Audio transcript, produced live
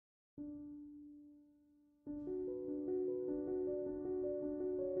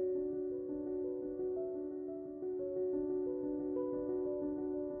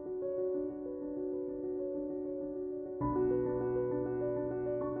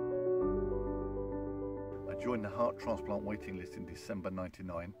joined the heart transplant waiting list in December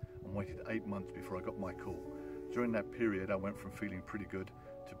 '99 and waited 8 months before I got my call. During that period I went from feeling pretty good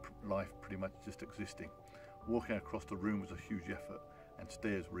to life pretty much just existing. Walking across the room was a huge effort and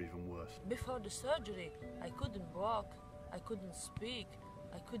stairs were even worse. Before the surgery I couldn't walk, I couldn't speak,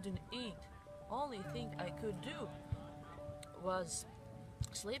 I couldn't eat. Only thing I could do was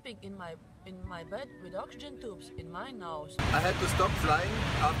sleeping in my bed with oxygen tubes in my nose. I had to stop flying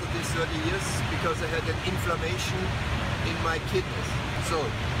after these 30 years because I had an inflammation in my kidneys. So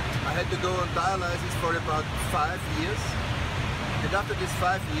I had to go on dialysis for about 5 years. And after these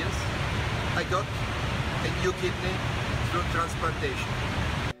 5 years, I got a new kidney through transplantation.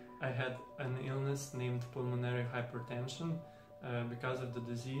 I had an illness named pulmonary hypertension. Because of the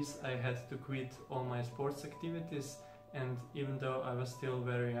disease, I had to quit all my sports activities, and even though I was still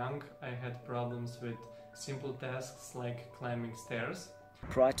very young, I had problems with simple tasks like climbing stairs.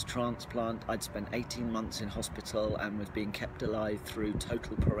 Prior to transplant, I'd spent 18 months in hospital and was being kept alive through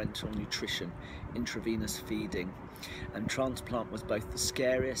total parenteral nutrition, intravenous feeding. And transplant was both the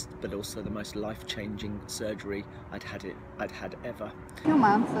scariest but also the most life-changing surgery I'd had ever. A few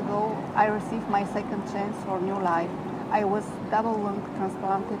months ago, I received my second chance for new life. I was double lung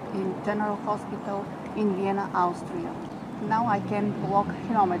transplanted in General Hospital in Vienna, Austria. Now I can walk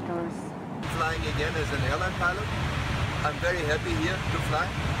kilometers. Flying again as an airline pilot. I'm very happy here to fly,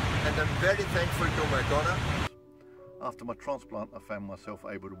 and I'm very thankful to my daughter. After my transplant, I found myself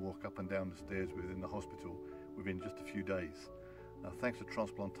able to walk up and down the stairs within the hospital within just a few days. Now, thanks to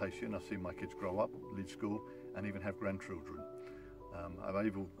transplantation, I've seen my kids grow up, leave school, and even have grandchildren. I'm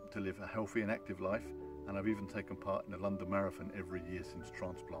able to live a healthy and active life, and I've even taken part in the London Marathon every year since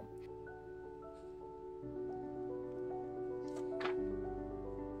transplant.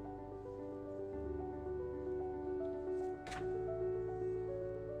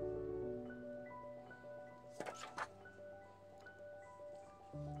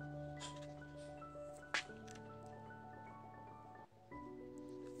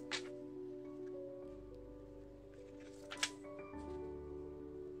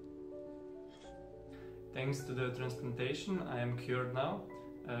 Thanks to the transplantation, I am cured now.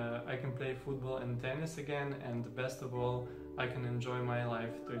 I can play football and tennis again, and best of all, I can enjoy my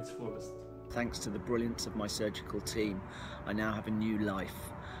life to its fullest. Thanks to the brilliance of my surgical team, I now have a new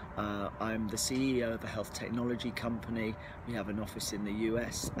life. I'm the CEO of a health technology company. We have an office in the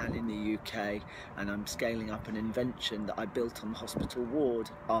US and in the UK, and I'm scaling up an invention that I built on the hospital ward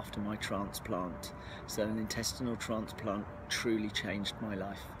after my transplant. So an intestinal transplant truly changed my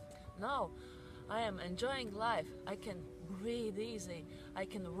life. Now I am enjoying life. I can breathe easy, I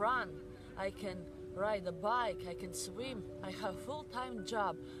can run, I can ride a bike, I can swim, I have a full-time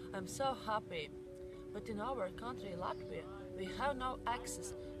job. I'm so happy. But in our country, Latvia, we have no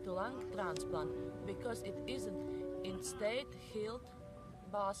access to lung transplant because it isn't in state-health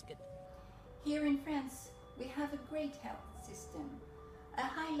basket. Here in France, we have a great health system, a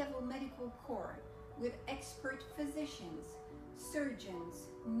high-level medical corps with expert physicians, surgeons,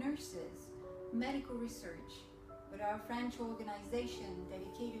 nurses, medical research, but our French organization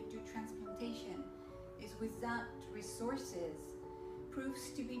dedicated to transplantation is without resources,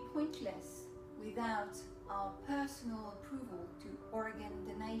 proves to be pointless without our personal approval to organ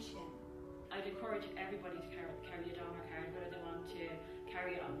donation. I'd encourage everybody to carry a donor card, whether they want to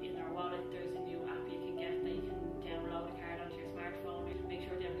carry it in their wallet. There's a new app you can get that you can download a card onto your smartphone, make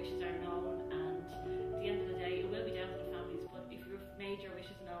sure their wishes are known, and at the end of the day it will be down to the families, but if you've made your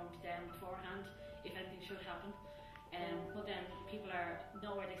wishes known to them beforehand, if anything should happen, but then people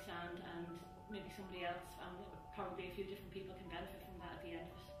know where they stand, and maybe somebody else and probably a few different people can benefit from that at the end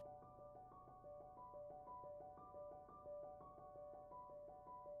of it.